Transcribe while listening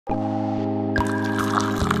Day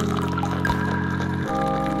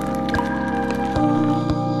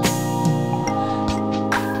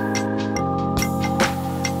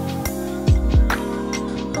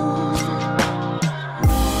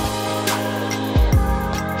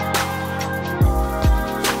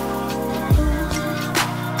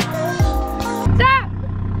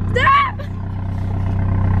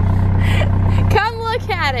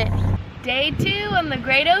 2 on the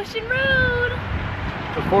Great Ocean Road.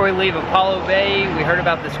 Before we leave Apollo Bay, we heard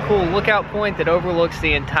about this cool lookout point that overlooks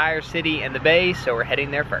the entire city and the bay, so we're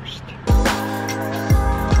heading there first.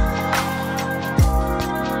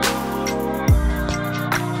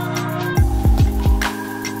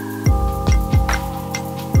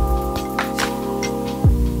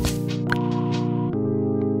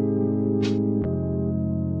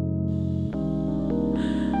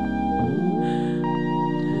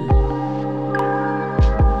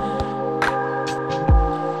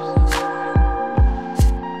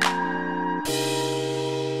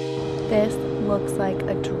 This looks like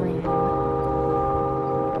a dream.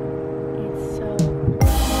 It's so...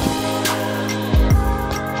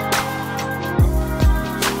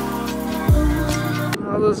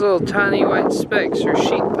 All those little tiny white specks are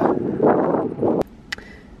sheep.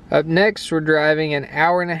 Up next, we're driving an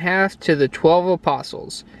hour and a half to the 12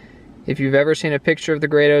 Apostles. If you've ever seen a picture of the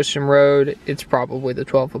Great Ocean Road, it's probably the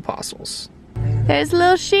 12 Apostles. There's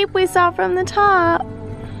little sheep we saw from the top.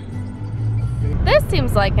 This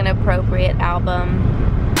seems like an appropriate album.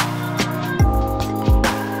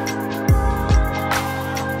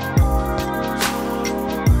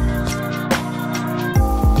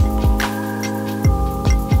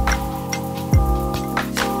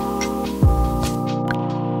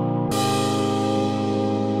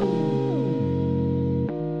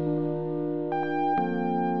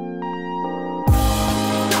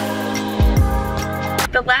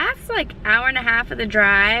 The last hour and a half of the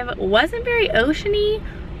drive wasn't very oceany,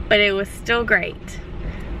 but it was still great.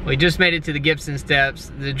 We just made it to the Gibson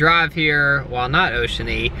Steps. The drive here, while not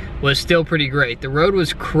oceany, was still pretty great. The road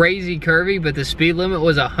was crazy curvy, but the speed limit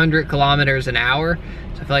was 100 kilometers an hour.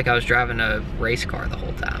 So I feel like I was driving a race car the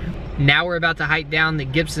whole time. Now we're about to hike down the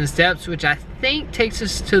Gibson Steps, which I think takes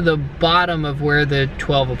us to the bottom of where the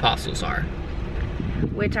 12 Apostles are.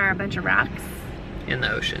 Which are a bunch of rocks. In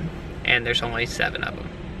the ocean. And there's only 7 of them.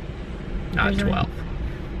 Not 12.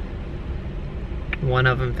 One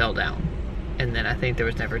of them fell down. And then I think there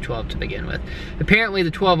was never 12 to begin with. Apparently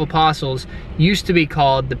the 12 Apostles used to be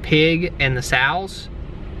called the Pig and the Sows.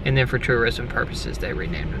 And then for tourism purposes, they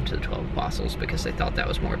renamed them to the 12 Apostles because they thought that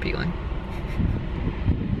was more appealing.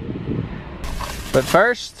 But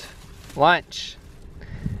first, lunch.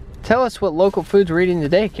 Tell us what local foods we're eating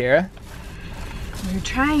today, Kara. We're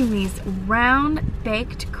trying these round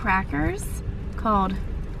baked crackers called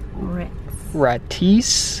Ritz.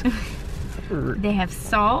 Ratis. They have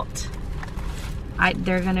salt.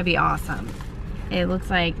 They're gonna be awesome. It looks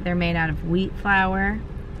like they're made out of wheat flour,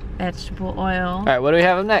 vegetable oil. All right, what do we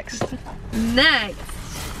have up next? Next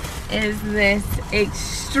is this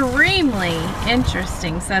extremely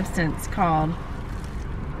interesting substance called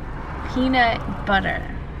peanut butter.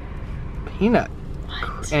 Peanut?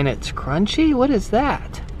 What? And it's crunchy? What is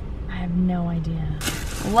that? I have no idea.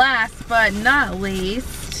 Last but not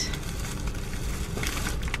least,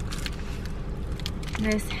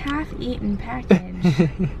 this half-eaten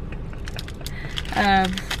package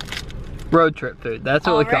of road trip food. That's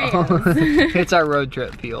what we call it. It's our road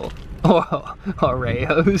trip fuel. Oh,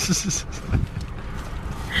 Oreos.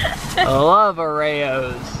 I love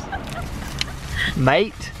Oreos.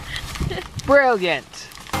 Mate. Brilliant.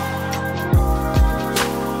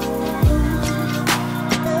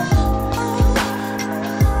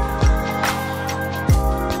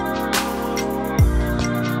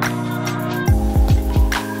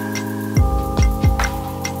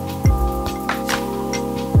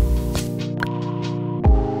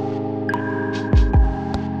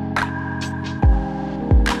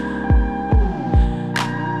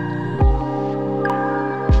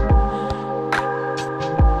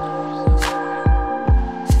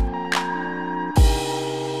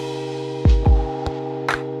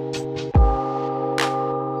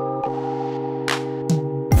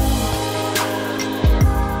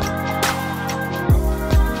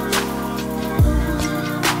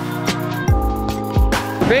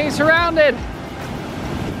 Being surrounded.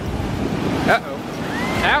 Uh-oh.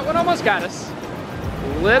 That one almost got us.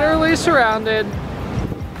 Literally surrounded.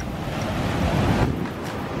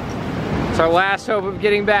 It's our last hope of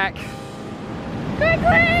getting back.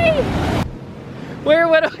 Quickly! Where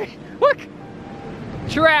would I? Look!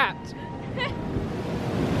 Trapped.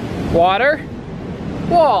 Water.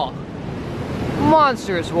 Wall.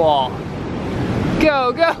 Monstrous wall.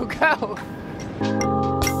 Go, go, go.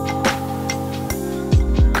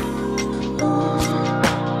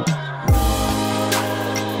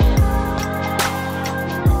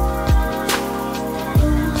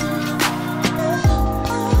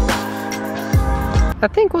 I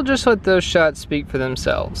think we'll just let those shots speak for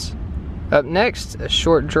themselves. Up next, a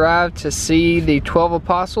short drive to see the 12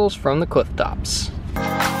 apostles from the cliff tops.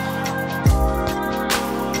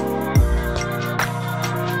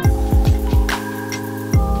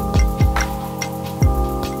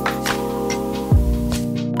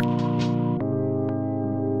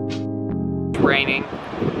 It's raining,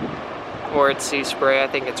 or it's sea spray. I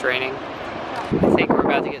think it's raining. I think we're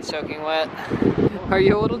about to get soaking wet. Are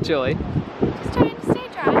you a little chilly? Just trying to stay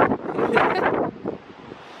dry.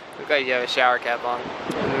 Look like you have a shower cap on.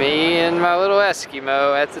 Me and my little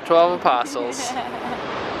Eskimo at the 12 Apostles.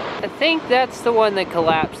 I think that's the one that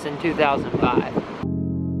collapsed in 2005.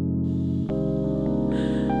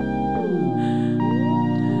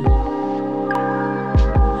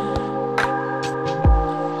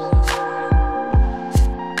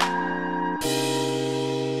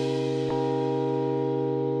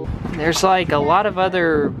 There's like a lot of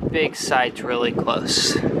other big sites really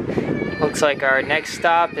close. Looks like our next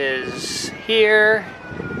stop is here,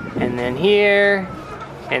 and then here,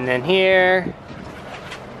 and then here,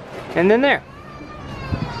 and then there.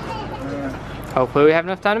 Hopefully we have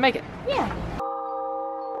enough time to make it. Yeah.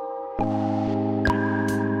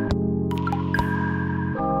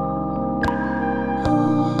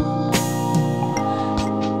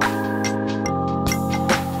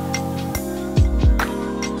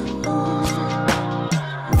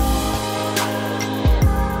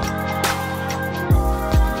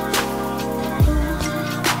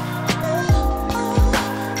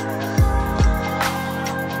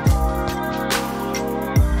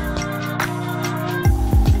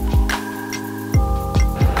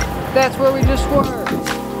 That's where we just were.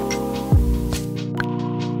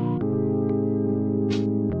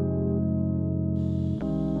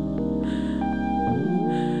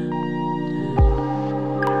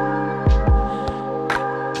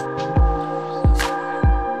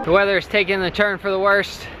 The weather's taking the turn for the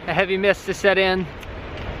worst. A heavy mist to set in.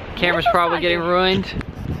 Camera's probably getting ruined.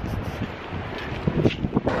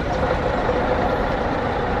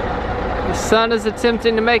 The sun is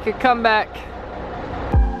attempting to make a comeback.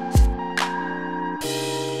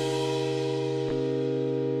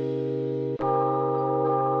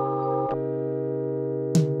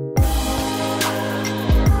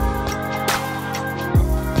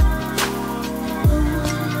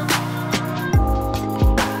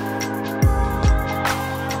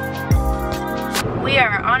 We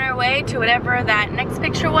are on our way to whatever that next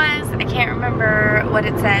picture was. I can't remember what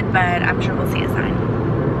it said, but I'm sure we'll see a sign.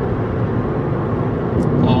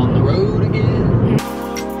 On the road again.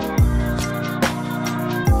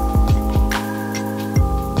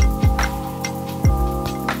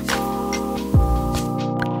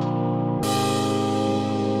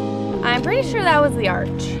 I'm pretty sure that was the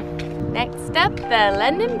arch. Next up, the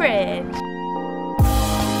London Bridge.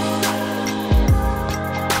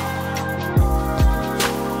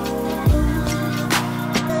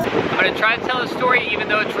 I'm gonna try to tell the story even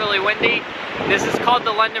though it's really windy. This is called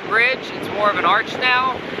the London Bridge. It's more of an arch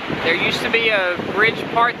now. There used to be a bridge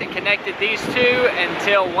part that connected these two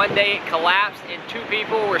until one day it collapsed and two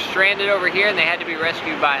people were stranded over here and they had to be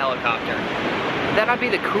rescued by a helicopter. That might be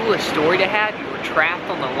the coolest story to have. You were trapped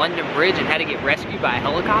on the London Bridge and had to get rescued by a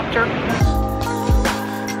helicopter.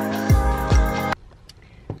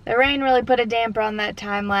 The rain really put a damper on that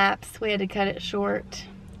time lapse. We had to cut it short.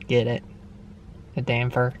 Get it? A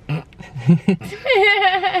damper.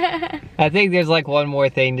 I think there's like one more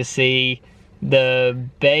thing to see. The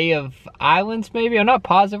Bay of Islands, maybe? I'm not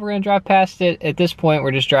positive we're gonna drive past it. At this point,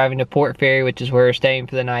 we're just driving to Port Fairy, which is where we're staying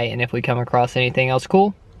for the night, and if we come across anything else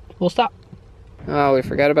cool, we'll stop. Oh, we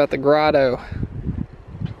forgot about the grotto.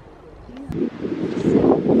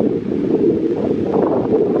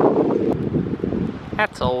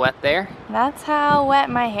 That's all wet there. That's how wet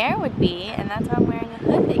my hair would be, and that's why I'm wearing a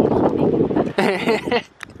hood that you keep making fun of.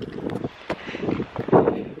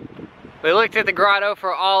 We looked at the grotto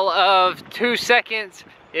for all of 2 seconds.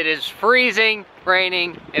 It is freezing,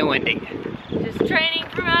 raining, and windy. Just training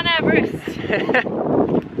for Mount Everest.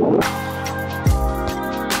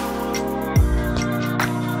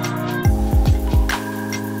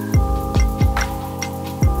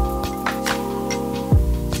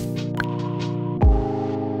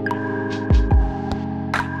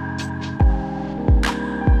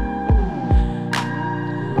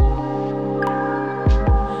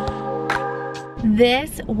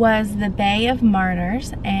 This was the Bay of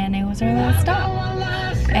Martyrs, and it was our last stop.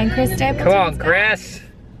 And Chris Stapleton. Come on, Chris.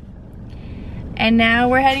 And now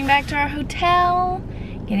we're heading back to our hotel,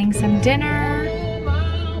 getting some dinner.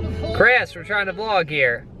 Chris, we're trying to vlog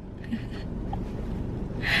here.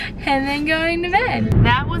 And then going to bed.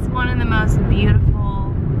 That was one of the most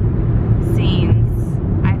beautiful scenes,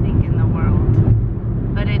 I think, in the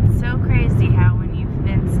world. But it's so crazy how when you've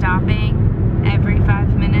been stopping every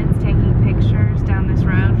 5 minutes taking pictures down this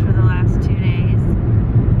road for the last 2 days,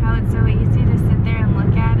 how it's so easy to sit there and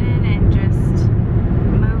look at it and just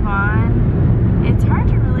move on. It's hard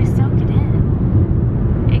to really soak it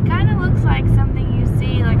in. It kind of looks like something you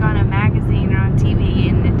see like on a magazine or on TV,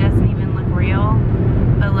 and it doesn't even look real,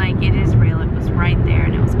 but like it is real. It was right there,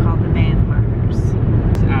 and it was called the Bay of Martyrs.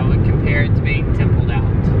 I would compare it to being templed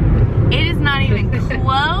out. It is not even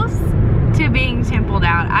close to being templed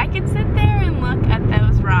out. I could sit there and look at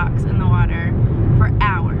those rocks in the water for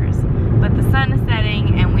hours, but the sun is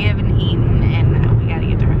setting and we haven't eaten, and we gotta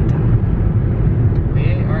get to our hotel. We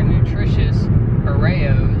ate our nutritious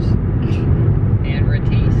Oreos and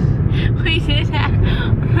Ratis. We did have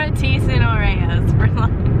Ratis and Oreos for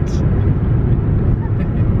lunch.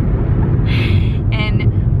 And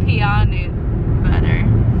peanut butter.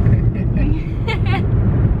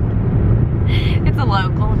 It's a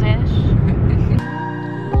local dish.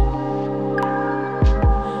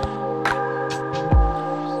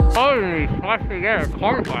 Holy supposed to get a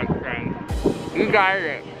cornflakes thing. You got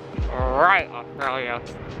it right, Australia.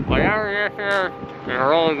 Whatever this is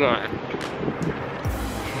really good.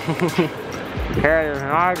 Kara does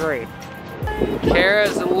not agree.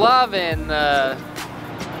 Kara's loving the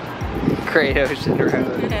Great Ocean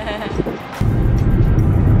Road.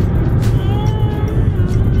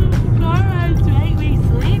 Car rides make me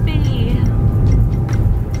sleepy.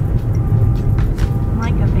 I'm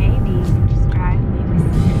like a baby. Just driving me to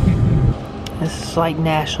sleep. This is like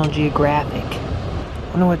National Geographic. I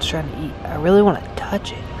wonder what it's trying to eat. I really want to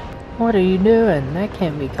touch it. What are you doing? That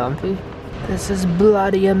can't be comfy. This is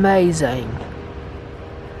bloody amazing.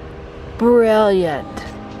 Brilliant.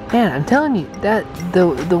 Man, I'm telling you, that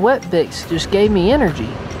the Wet Bix just gave me energy.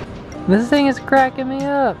 This thing is cracking me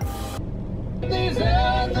up.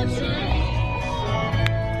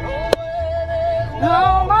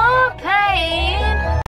 Oh,